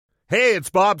Hey, it's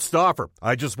Bob Stauffer.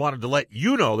 I just wanted to let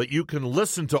you know that you can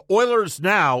listen to Oilers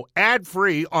Now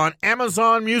ad-free on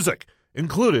Amazon Music,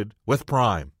 included with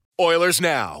Prime. Oilers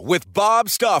Now with Bob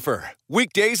Stauffer.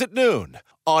 Weekdays at noon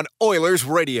on Oilers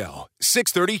Radio,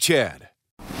 630 CHED.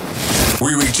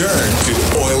 We return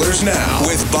to Oilers Now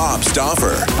with Bob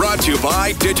Stauffer. Brought to you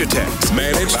by Digitex.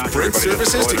 Managed print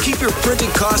services to keep your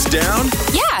printing costs down?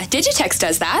 Yeah, Digitex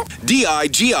does that.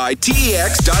 Digitex.ca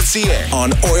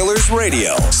on Oilers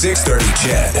Radio, 630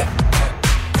 CHED.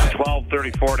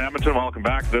 12:34 in Edmonton. Welcome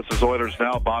back. This is Oilers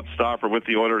Now. Bob Stauffer with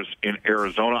the Oilers in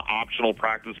Arizona. Optional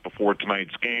practice before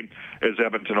tonight's game as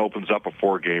Edmonton opens up a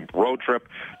 4-game road trip.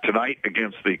 Tonight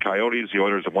against the Coyotes, the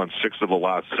Oilers have won 6 of the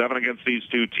last 7 against these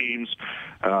two teams.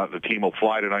 The team will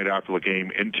fly tonight after the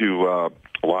game into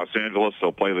Los Angeles.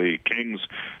 They'll play the Kings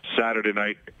Saturday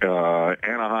night,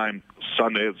 Anaheim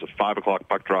Sunday. It's a 5 o'clock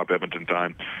puck drop Edmonton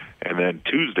time. And then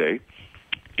Tuesday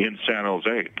in San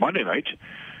Jose. Monday night,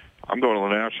 I'm going to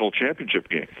the national championship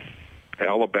game.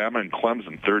 Alabama and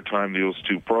Clemson, third time those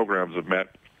two programs have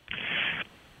met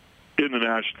in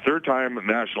the third time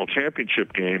national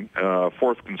championship game,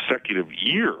 fourth consecutive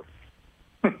year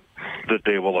that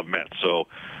they will have met. So,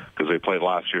 because they played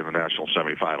last year in the national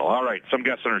semifinal. All right, some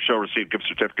guests on our show received gift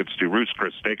certificates to Ruth's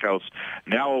Chris Steakhouse,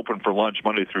 now open for lunch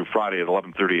Monday through Friday at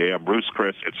 11:30 a.m. Ruth's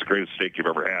Chris, it's the greatest steak you've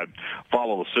ever had.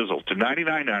 Follow the sizzle to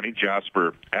 9990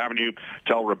 Jasper Avenue.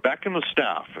 Tell Rebecca and the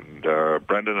staff and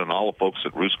Brendan and all the folks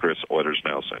at Ruth's Chris Oilers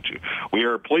Now sent you. We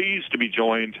are pleased to be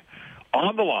joined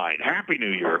on the line. Happy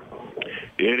New Year.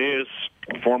 It is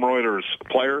former Oilers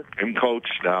player and coach,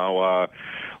 now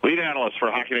lead analyst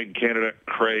for Hockey Night in Canada,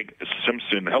 Craig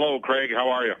Simpson. Hello, Craig. How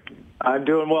are you? I'm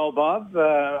doing well, Bob.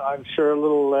 I'm sure a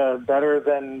little better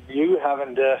than you,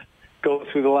 having to go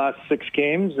through the last 6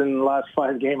 games, and the last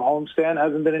 5-game homestand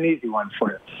hasn't been an easy one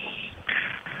for you.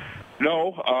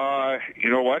 No. You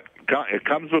know what? It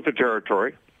comes with the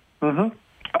territory. Mm-hmm.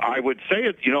 I would say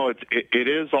it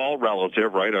is all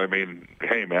relative, right? I mean,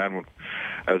 hey, man,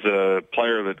 as a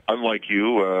player that, unlike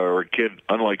you, or a kid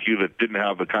unlike you that didn't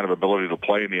have the kind of ability to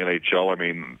play in the NHL, I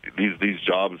mean, these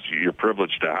jobs, you're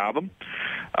privileged to have them.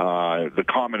 The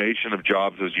combination of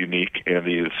jobs is unique, and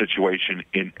the situation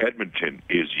in Edmonton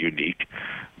is unique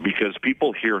because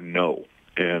people here know.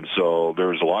 And so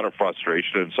there's a lot of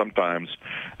frustration, and sometimes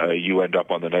you end up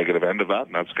on the negative end of that,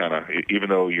 and that's kind of, even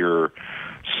though you're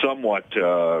somewhat,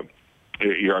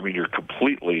 you're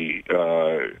completely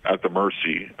at the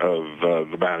mercy of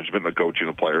the management, the coaching,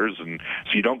 the players, and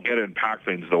so you don't get to impact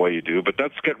things the way you do. But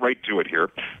let's get right to it here.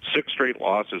 6 straight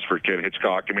losses for Ken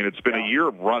Hitchcock. I mean, it's been a year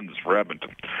of runs for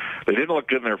Edmonton. They didn't look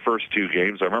good in their first 2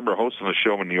 games. I remember hosting the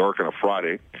show in New York on a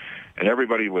Friday, and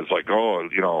everybody was like, "Oh,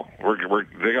 they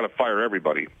got to fire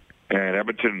everybody." And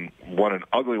Edmonton won an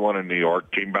ugly one in New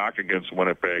York, came back against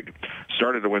Winnipeg,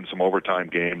 started to win some overtime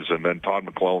games, and then Todd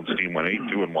McLellan's team went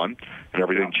 8-2-1, and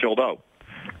everything chilled out.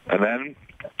 And then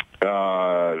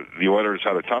the Oilers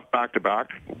had a tough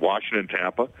back-to-back, Washington,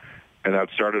 Tampa, and that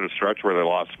started a stretch where they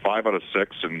lost 5 out of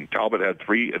 6, and Talbot had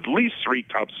at least three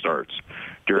tough starts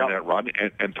during that run,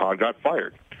 and Todd got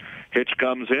fired. Hitch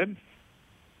comes in.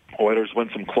 Oilers win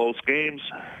some close games,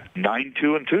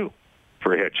 9-2-2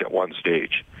 for Hitch at one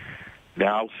stage.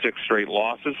 Now 6 straight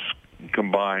losses,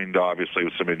 combined obviously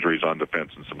with some injuries on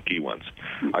defense and some key ones.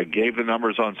 I gave the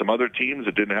numbers on some other teams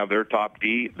that didn't have their top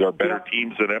D. They're better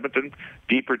teams than Edmonton,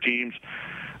 deeper teams.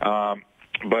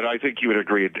 But I think you would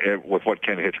agree with what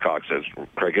Ken Hitchcock says,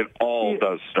 Craig. It all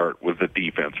does start with the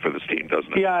defense for this team,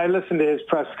 doesn't it? Yeah, I listened to his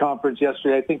press conference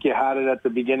yesterday. I think you had it at the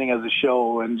beginning of the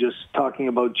show, and just talking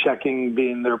about checking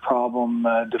being their problem,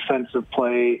 defensive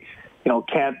play,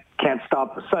 can't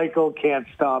stop the cycle, can't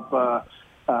stop,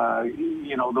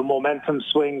 the momentum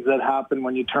swings that happen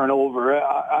when you turn over.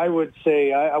 I would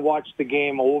say I watched the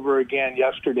game over again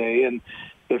yesterday, and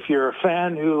if you're a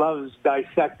fan who loves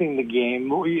dissecting the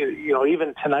game,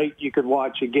 even tonight you could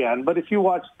watch again. But if you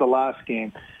watch the last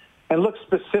game and look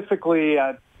specifically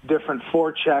at different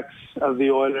forechecks of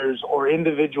the Oilers or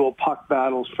individual puck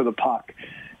battles for the puck,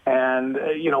 and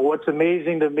what's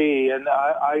amazing to me, and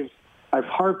I've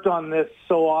harped on this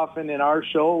so often in our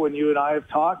show when you and I have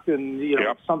talked, and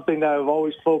something that I've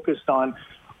always focused on.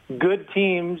 Good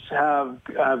teams have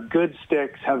good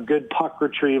sticks, have good puck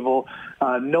retrieval,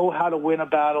 know how to win a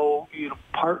battle,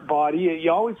 part body.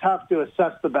 You always have to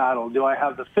assess the battle. Do I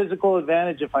have the physical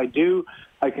advantage? If I do,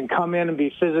 I can come in and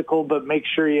be physical, but make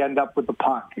sure you end up with the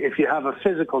puck. If you have a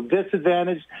physical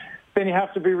disadvantage, then you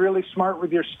have to be really smart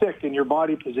with your stick and your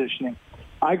body positioning.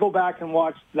 I go back and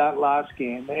watch that last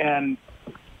game, and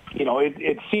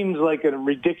it seems like a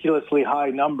ridiculously high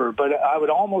number, but I would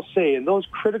almost say in those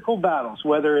critical battles,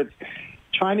 whether it's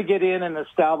trying to get in and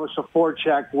establish a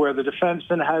forecheck where the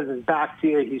defenseman has his back to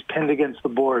you, he's pinned against the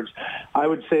boards. I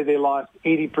would say they lost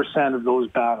 80% of those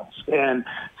battles. And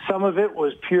some of it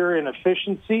was pure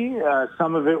inefficiency.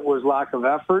 Some of it was lack of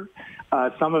effort.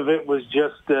 Some of it was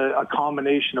just a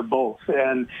combination of both.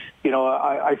 And,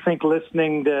 I think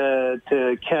listening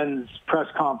to Ken's press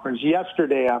conference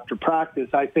yesterday after practice,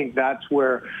 I think that's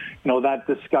where, that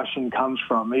discussion comes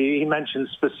from. He mentioned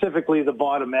specifically the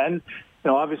bottom end.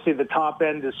 Obviously the top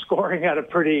end is scoring at a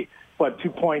pretty, 2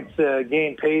 points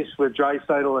game pace with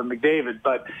Draisaitl and McDavid,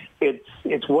 but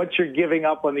it's what you're giving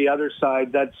up on the other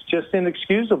side that's just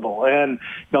inexcusable. And,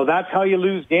 that's how you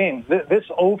lose games. This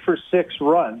 0-for-6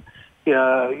 run,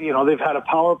 they've had a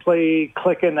power play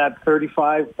clicking at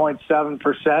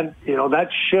 35.7%. That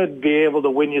should be able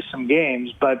to win you some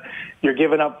games, but you're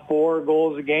giving up 4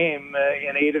 goals a game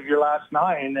in 8 of your last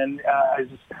 9. And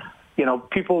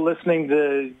people listening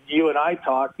to you and I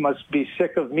talk must be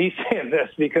sick of me saying this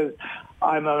because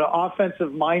I'm an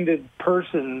offensive-minded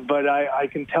person, but I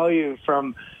can tell you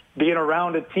from being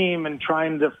around a team and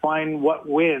trying to find what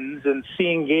wins and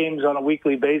seeing games on a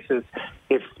weekly basis,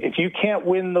 if you can't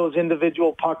win those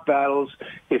individual puck battles,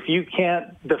 if you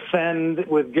can't defend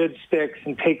with good sticks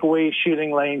and take away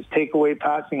shooting lanes, take away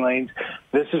passing lanes,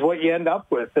 this is what you end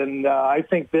up with. And I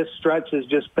think this stretch has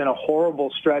just been a horrible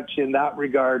stretch in that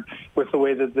regard with the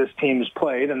way that this team has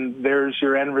played, and there's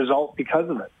your end result because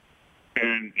of it.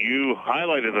 And you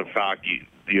highlighted the fact,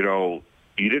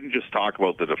 you didn't just talk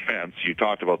about the defense. You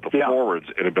talked about the forwards'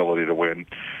 inability to win.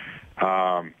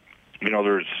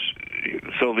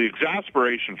 So the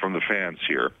exasperation from the fans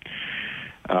here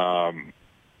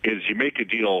is you make a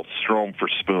deal Strome for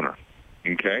Spooner,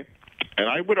 okay? And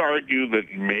I would argue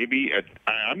that maybe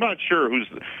I'm not sure who's.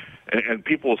 And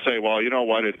people will say, well, you know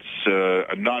what? It's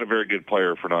not a very good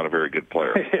player for not a very good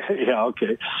player. Yeah,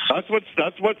 okay. That's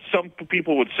what some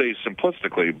people would say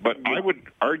simplistically. But I would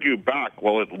argue back,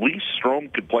 well, at least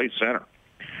Strome could play center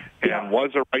and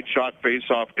was a right shot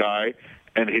face-off guy,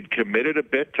 and he'd committed a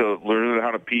bit to learning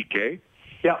how to PK.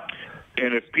 Yeah.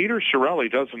 And if Peter Chiarelli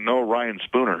doesn't know Ryan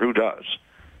Spooner, who does?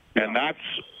 Yeah. And that's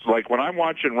like when I'm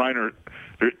watching Reiner.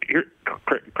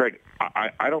 Craig,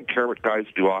 I don't care what guys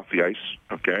do off the ice,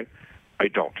 okay? I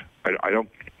don't. I don't,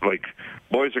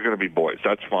 boys are going to be boys.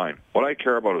 That's fine. What I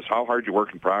care about is how hard you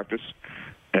work in practice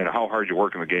and how hard you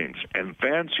work in the games. And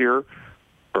fans here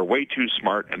are way too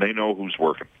smart, and they know who's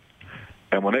working.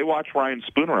 And when they watch Ryan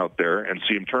Spooner out there and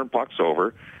see him turn pucks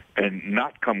over and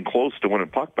not come close to winning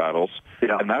puck battles,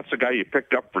 and that's the guy you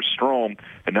picked up for Strome,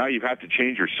 and now you've had to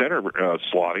change your center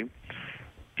slotting,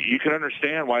 you can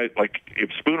understand why, if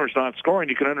Spooner's not scoring,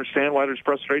 you can understand why there's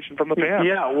frustration from the fans.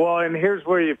 Yeah, well, and here's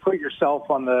where you put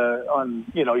yourself on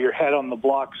your head on the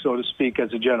block, so to speak,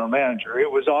 as a general manager.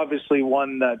 It was obviously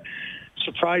one that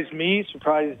surprised me,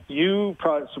 surprised you,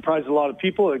 surprised a lot of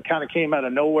people. It kind of came out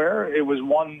of nowhere. It was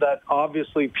one that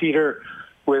obviously Peter,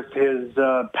 with his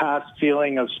past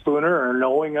feeling of Spooner or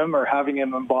knowing him or having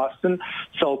him in Boston,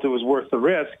 felt it was worth the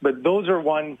risk. But those are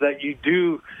ones that you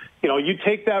do. You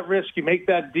take that risk, you make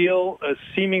that deal, a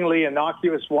seemingly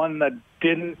innocuous one that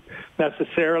didn't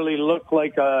necessarily look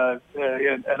like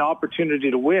an opportunity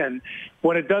to win.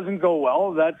 When it doesn't go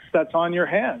well, that's on your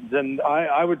hands. And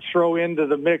I would throw into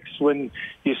the mix when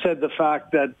you said the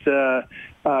fact that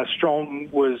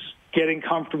Strome was getting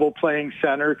comfortable playing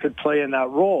center, could play in that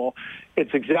role.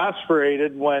 It's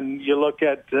exasperated when you look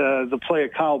at the play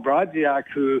of Kyle Brodziak,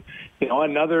 who,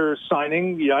 another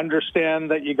signing. You understand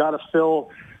that you got to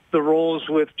fill the roles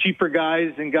with cheaper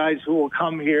guys and guys who will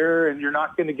come here, and you're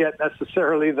not going to get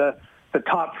necessarily the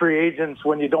top free agents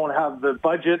when you don't have the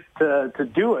budget to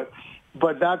do it.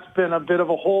 But that's been a bit of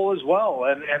a hole as well,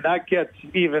 and that gets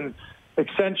even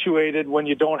accentuated when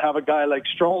you don't have a guy like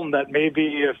Strome that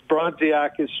maybe if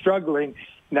Brodziak is struggling,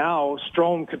 now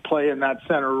Strome could play in that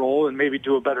center role and maybe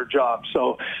do a better job.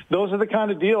 So those are the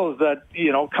kind of deals that,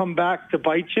 come back to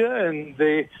bite you, and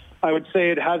I would say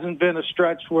it hasn't been a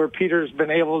stretch where Peter's been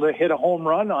able to hit a home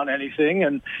run on anything.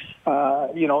 And,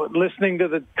 listening to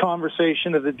the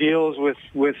conversation of the deals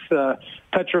with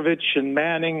Petrovic and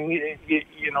Manning,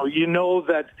 you know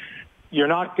that you're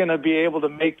not going to be able to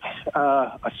make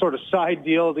a sort of side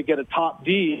deal to get a top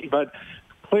D, but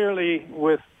clearly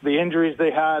with the injuries they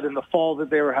had and the fall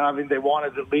that they were having, they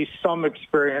wanted at least some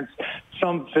experience,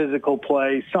 some physical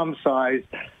play, some size.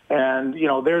 And,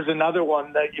 there's another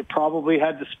one that you probably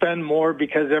had to spend more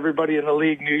because everybody in the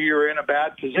league knew you were in a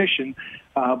bad position.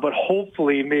 But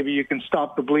hopefully maybe you can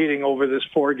stop the bleeding over this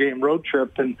 4-game road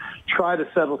trip and try to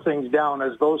settle things down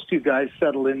as those two guys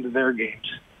settle into their games.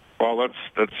 Well,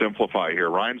 let's simplify here.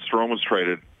 Ryan Strome was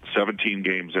traded 17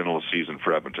 games into the season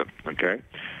for Edmonton, okay?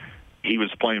 he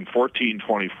was playing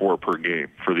 14-24 per game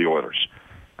for the Oilers.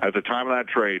 At the time of that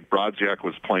trade, Brodziak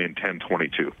was playing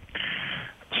 10-22.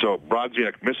 So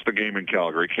Brodziak missed the game in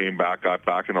Calgary, came back, got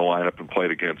back in the lineup, and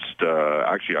played against.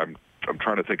 Actually, I'm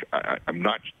trying to think. I'm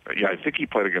not. Yeah, I think he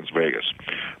played against Vegas.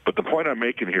 But the point I'm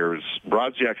making here is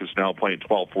Brodziak is now playing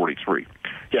 12-43.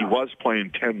 Yeah. He was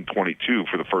playing 10-22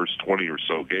 for the first 20 or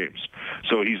so games.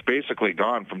 So he's basically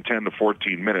gone from 10 to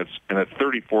 14 minutes, and at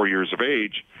 34 years of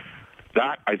age,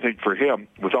 that, I think, for him,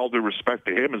 with all due respect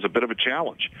to him, is a bit of a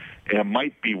challenge. And it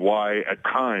might be why, at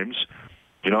times,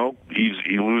 he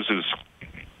loses.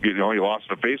 He lost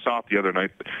a face-off the other night.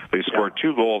 They scored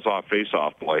 2 goals off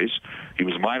face-off plays. He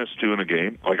was -2 in the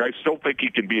game. I still think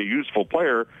he can be a useful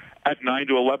player at 9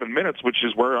 to 11 minutes, which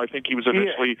is where I think he was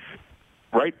initially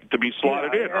right to be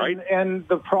slotted in, right? And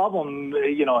the problem,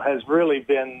 has really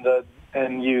been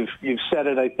and you've said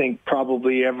it, I think,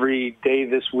 probably every day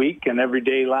this week and every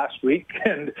day last week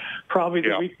and probably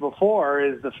the week before,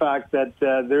 is the fact that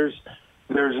there's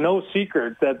no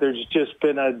secret that there's just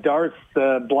been a Darth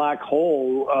black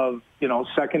hole of,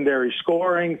 secondary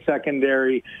scoring,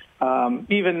 secondary,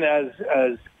 even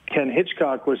as Ken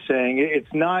Hitchcock was saying,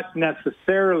 it's not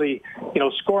necessarily,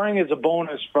 scoring is a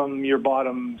bonus from your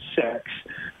bottom 6.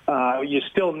 You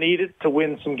still need it to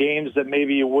win some games that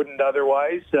maybe you wouldn't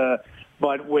otherwise.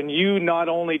 But when you not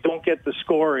only don't get the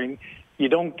scoring, you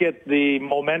don't get the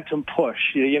momentum push.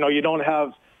 You don't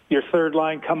have your third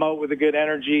line come out with a good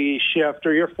energy shift,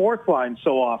 or your fourth line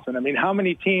so often. I mean, how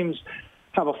many teams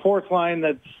have a fourth line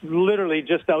that's literally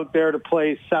just out there to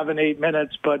play 7-8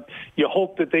 minutes, but you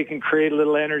hope that they can create a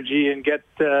little energy and get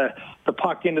the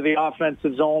puck into the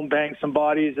offensive zone, bang some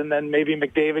bodies, and then maybe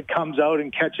McDavid comes out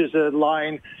and catches a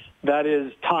line that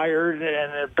is tired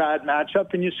and a bad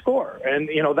matchup, and you score. And,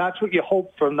 that's what you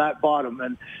hope from that bottom.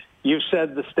 And you've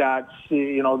said the stats,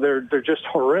 they're just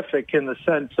horrific in the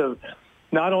sense of,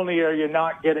 not only are you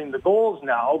not getting the goals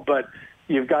now, but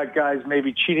you've got guys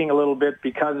maybe cheating a little bit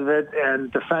because of it.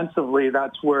 And defensively,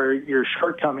 that's where your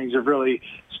shortcomings have really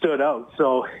stood out.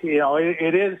 So,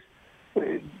 it is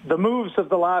the moves of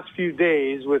the last few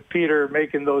days with Peter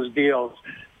making those deals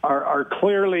are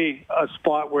clearly a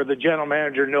spot where the general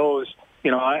manager knows,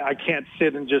 I can't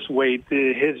sit and just wait.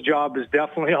 His job is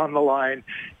definitely on the line.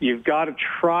 You've got to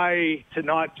try to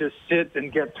not just sit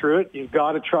and get through it. You've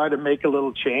got to try to make a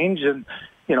little change. And,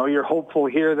 you're hopeful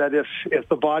here that if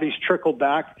the bodies trickle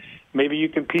back, maybe you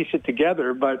can piece it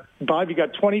together. But, Bob, you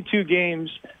got 22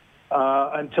 games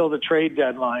until the trade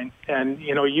deadline. And,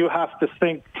 you have to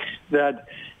think that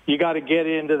you got to get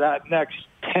into that next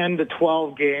 10 to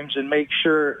 12 games and make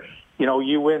sure,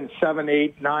 you win 7,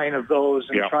 8, 9 of those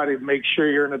and try to make sure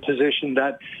you're in a position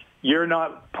that you're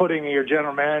not putting your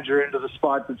general manager into the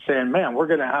spot that's saying, man, we're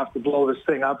going to have to blow this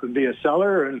thing up and be a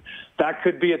seller. And that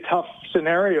could be a tough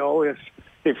scenario if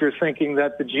you're thinking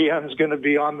that the GM is going to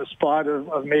be on the spot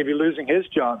of maybe losing his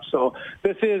job. So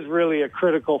this is really a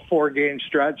critical 4-game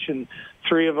stretch, and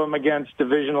 3 of them against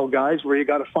divisional guys where you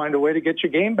got to find a way to get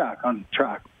your game back on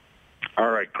track. All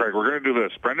right, Craig, we're going to do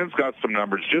this. Brendan's got some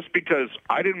numbers just because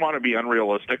I didn't want to be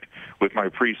unrealistic with my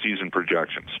preseason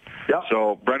projections. Yep.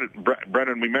 So,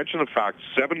 Brendan, we mentioned the fact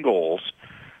 7 goals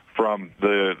from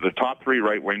the top 3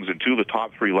 right wings and 2 of the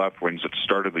top 3 left wings at the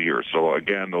start of the year. So,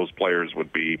 again, those players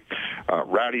would be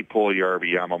Ratty,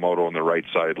 Puljujarvi, Yamamoto on the right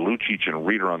side, Lucic and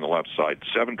Reeder on the left side.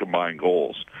 7 combined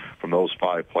goals from those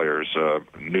 5 players.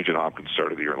 Nugent Hopkins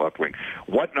started the year in left wing.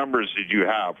 What numbers did you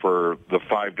have for the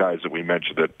 5 guys that we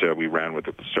mentioned that we ran with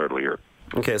at the start of the year?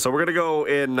 Okay, so we're going to go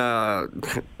in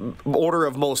order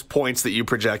of most points that you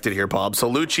projected here, Bob. So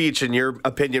Lucic, in your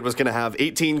opinion, was going to have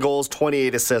 18 goals,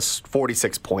 28 assists,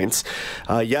 46 points.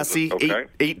 Yessi,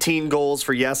 18 goals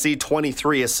for Yessi,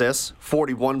 23 assists,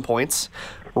 41 points.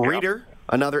 Reeder,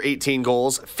 another 18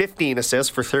 goals, 15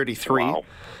 assists for 33. Wow.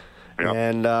 Yep.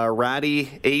 And Ratty,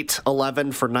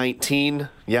 8-11 for 19.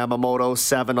 Yamamoto,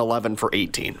 7-11 for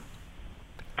 18.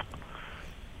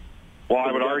 Well,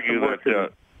 I would argue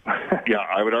that...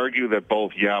 I would argue that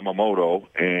both Yamamoto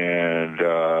and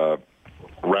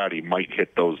Ratty might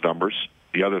hit those numbers.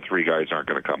 The other 3 guys aren't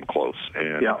going to come close.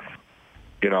 And,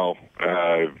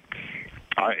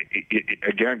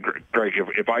 again, Greg,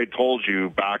 if I told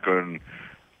you back on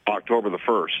October the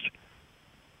 1st,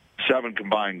 7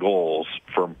 combined goals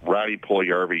from Ratty,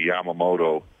 Puljujarvi,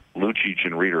 Yamamoto, Lucic,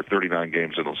 and Reeder, 39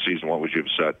 games in the season, what would you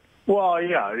have said? Well,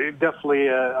 yeah, definitely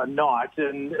a not,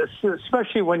 and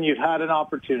especially when you've had an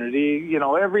opportunity.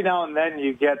 Every now and then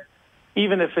you get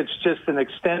even if it's just an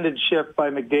extended shift by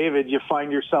McDavid, you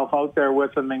find yourself out there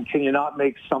with him, and can you not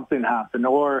make something happen?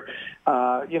 Or,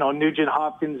 Nugent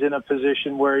Hopkins in a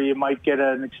position where you might get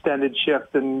an extended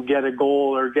shift and get a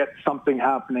goal or get something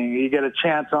happening. You get a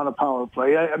chance on a power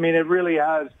play. I mean, it really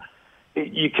has.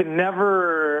 You can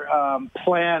never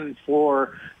plan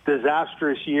for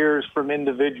disastrous years from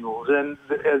individuals. And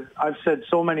as I've said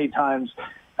so many times,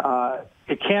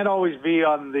 it can't always be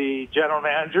on the general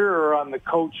manager or on the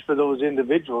coach for those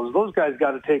individuals. Those guys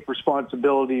got to take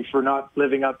responsibility for not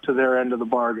living up to their end of the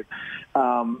bargain.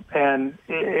 And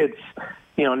it's,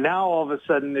 now all of a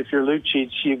sudden, if you're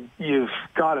Lucic, you've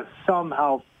got to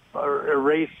somehow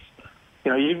erase.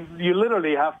 You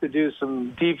literally have to do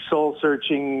some deep soul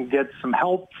searching, get some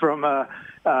help from a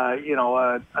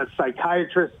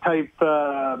psychiatrist type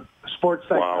sports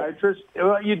psychiatrist.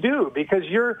 Wow. Well, you do, because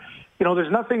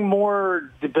there's nothing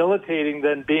more debilitating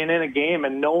than being in a game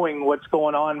and knowing what's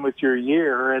going on with your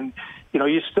year. And,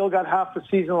 you still got half the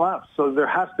season left. So there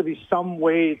has to be some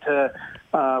way to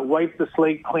wipe the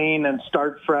slate clean and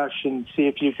start fresh and see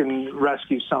if you can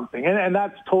rescue something. And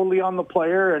that's totally on the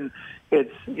player, and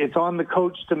it's on the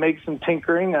coach to make some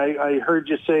tinkering. I heard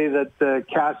you say that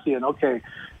Cassian, okay.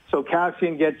 So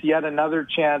Cassian gets yet another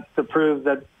chance to prove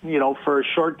that, for a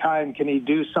short time, can he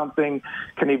do something?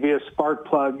 Can he be a spark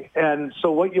plug? And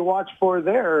so what you watch for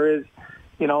there is,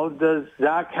 does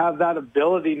Zach have that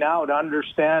ability now to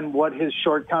understand what his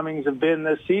shortcomings have been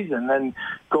this season and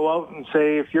go out and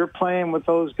say, if you're playing with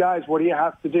those guys, what do you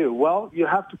have to do? Well, you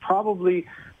have to probably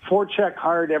forecheck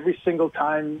hard every single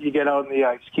time you get out on the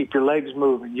ice. Keep your legs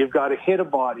moving. You've got to hit a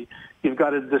body. You've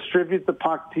got to distribute the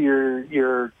puck to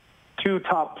your two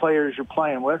top players you're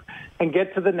playing with and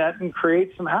get to the net and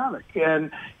create some havoc.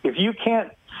 And if you can't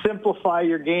simplify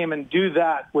your game and do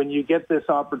that when you get this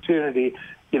opportunity,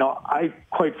 I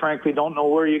quite frankly don't know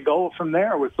where you go from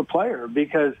there with the player,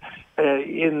 because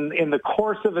in the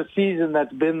course of a season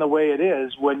that's been the way it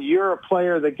is, when you're a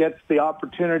player that gets the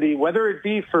opportunity, whether it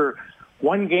be for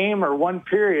one game or one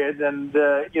period, and,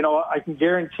 I can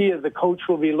guarantee you the coach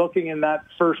will be looking in that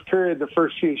first period, the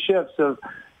first few shifts of,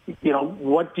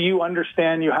 what do you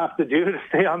understand you have to do to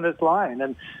stay on this line?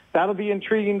 And that'll be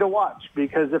intriguing to watch,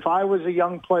 because if I was a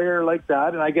young player like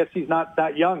that, and I guess he's not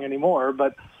that young anymore,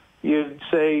 but you'd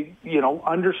say,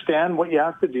 understand what you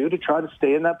have to do to try to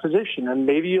stay in that position. And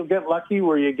maybe you'll get lucky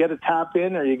where you get a tap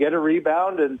in or you get a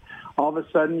rebound, and all of a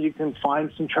sudden you can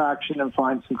find some traction and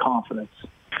find some confidence.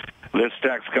 This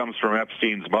text comes from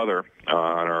Epstein's mother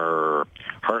on our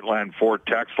Heartland Ford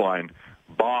text line.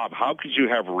 Bob, how could you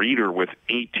have Reeder with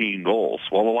 18 goals?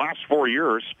 Well, the last 4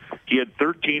 years, he had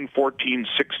 13, 14,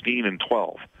 16, and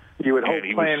 12. You would hope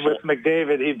playing with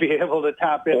McDavid, he'd be able to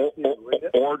tap in.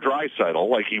 Or Draisaitl,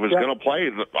 like he was going to play.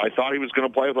 I thought he was going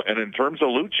to play. And in terms of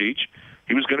Lucic,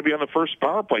 he was going to be on the first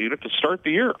power play unit to start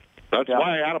the year. That's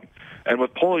why I had him. And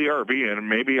with Puljujarvi, and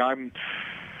maybe I'm,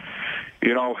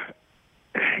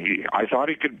 I thought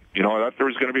he could, that there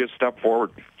was going to be a step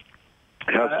forward.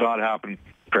 It has not happened.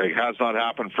 Craig, has not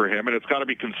happened for him, and it's got to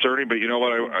be concerning. But you know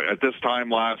what? At this time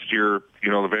last year,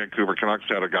 the Vancouver Canucks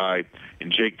had a guy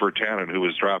in Jake Virtanen who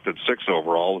was drafted 6th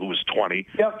overall, who was 20.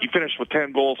 Yep. He finished with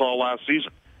 10 goals all last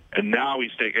season, and now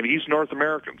he's North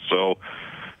American. So,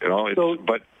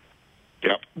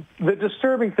 Yep. The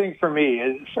disturbing thing for me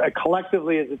is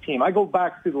collectively as a team. I go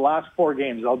back through the last 4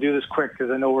 games. I'll do this quick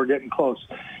because I know we're getting close.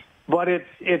 But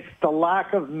it's the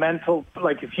lack of mental,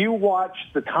 like if you watch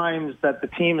the times that the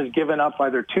team has given up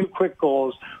either 2 quick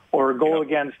goals or a goal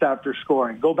against after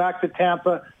scoring. Go back to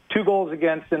Tampa, 2 goals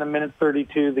against in a minute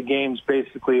 32, the game's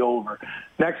basically over.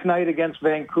 Next night against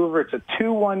Vancouver, it's a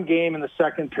 2-1 game in the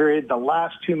second period. The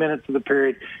last 2 minutes of the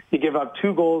period, you give up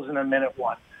 2 goals in a minute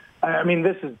 1. I mean,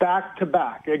 this is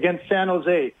back-to-back. Against San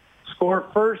Jose, score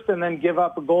first and then give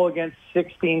up a goal against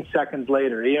 16 seconds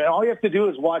later. All you have to do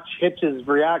is watch Hitch's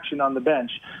reaction on the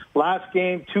bench. Last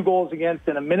game, 2 goals against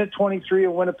in a minute 23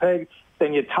 of Winnipeg.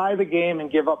 Then you tie the game and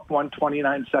give up 1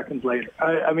 29 seconds later.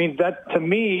 I mean, that to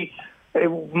me,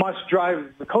 it must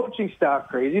drive the coaching staff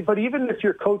crazy. But even if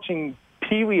you're coaching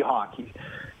peewee hockey,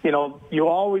 you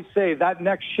always say that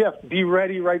next shift, be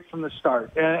ready right from the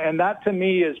start. And that to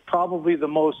me is probably the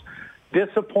most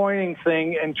disappointing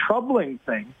thing and troubling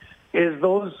thing, is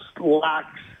those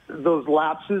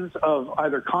lapses of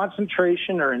either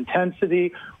concentration or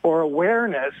intensity or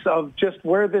awareness of just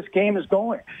where this game is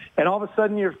going. And all of a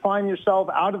sudden you find yourself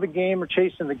out of the game or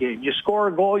chasing the game. You score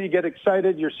a goal, you get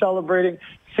excited, you're celebrating.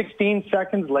 16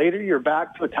 seconds later, you're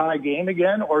back to a tie game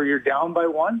again, or you're down by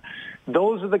 1.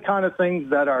 Those are the kind of things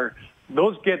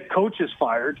those get coaches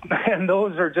fired, and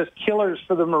those are just killers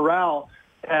for the morale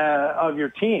of your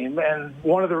team. And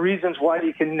one of the reasons why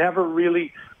you can never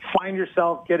really find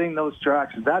yourself getting those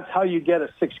distractions. That's how you get a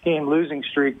 6-game losing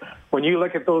streak. When you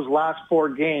look at those last 4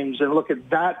 games and look at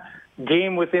that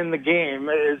game within the game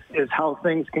is how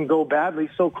things can go badly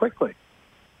so quickly.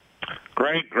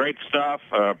 Great stuff.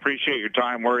 Appreciate your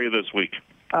time. Where are you this week?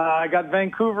 I got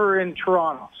Vancouver and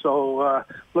Toronto, so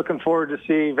looking forward to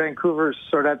see Vancouver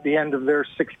sort of at the end of their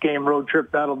 6-game road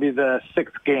trip. That'll be the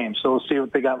 6th game, so we'll see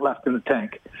what they got left in the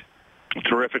tank.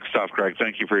 Terrific stuff, Craig.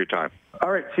 Thank you for your time.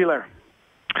 All right, see you later.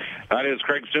 That is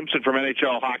Craig Simpson from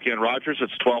NHL Hockey and Rogers.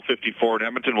 It's 12:54 in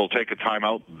Edmonton. We'll take a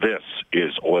timeout. This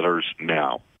is Oilers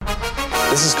Now.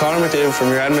 This is Connor McDavid from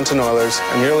your Edmonton Oilers,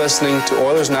 and you're listening to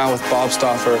Oilers Now with Bob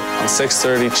Stauffer on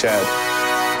 630 CHED.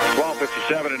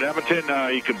 12:57 in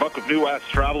Edmonton. You can book with New West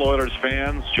Travel. Oilers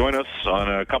fans, join us on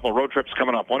a couple of road trips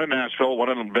coming up. One in Nashville, one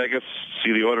in Vegas.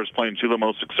 See the Oilers playing 2 of the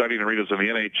most exciting arenas in the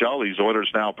NHL. These Oilers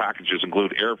Now packages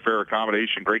include airfare,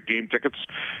 accommodation, great game tickets,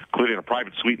 including a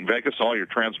private suite in Vegas, all your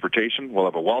transportation. We'll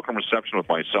have a welcome reception with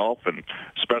myself and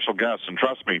special guests. And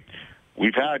trust me,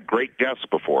 we've had great guests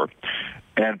before.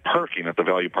 And parking at the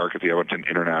Value Park at the Edmonton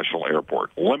International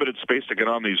Airport. Limited space to get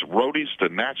on these roadies to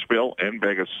Nashville and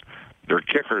Vegas. They're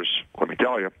kickers, let me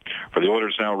tell you. For the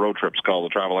Oilers Now road trips, call the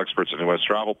travel experts at New West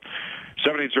Travel.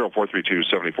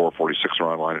 780-432-7446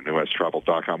 or online at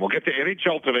newwesttravel.com. We'll get to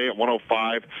NHL today at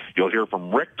 1:05. You'll hear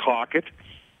from Rick Tocchet,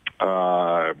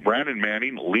 Brandon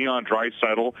Manning, Leon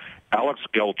Draisaitl, Alex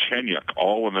Galchenyuk,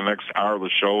 all in the next hour of the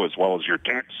show, as well as your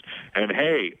texts. And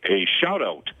hey, a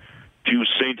shout-out to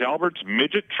St. Albert's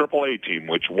Midget AAA team,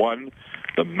 which won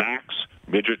the Max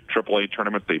Midget AAA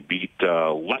tournament. They beat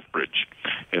Lethbridge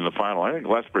in the final. I think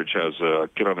Lethbridge has a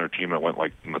kid on their team that went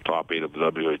like in the top 8 of the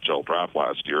WHL draft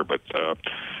last year. But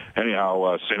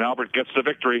anyhow, St. Albert gets the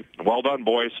victory. Well done,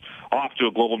 boys. Off to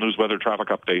a Global News Weather Traffic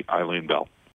Update. Eileen Bell.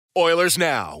 Oilers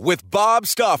Now with Bob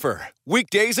Stauffer.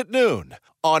 Weekdays at noon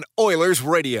on Oilers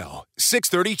Radio,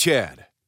 630 CHED.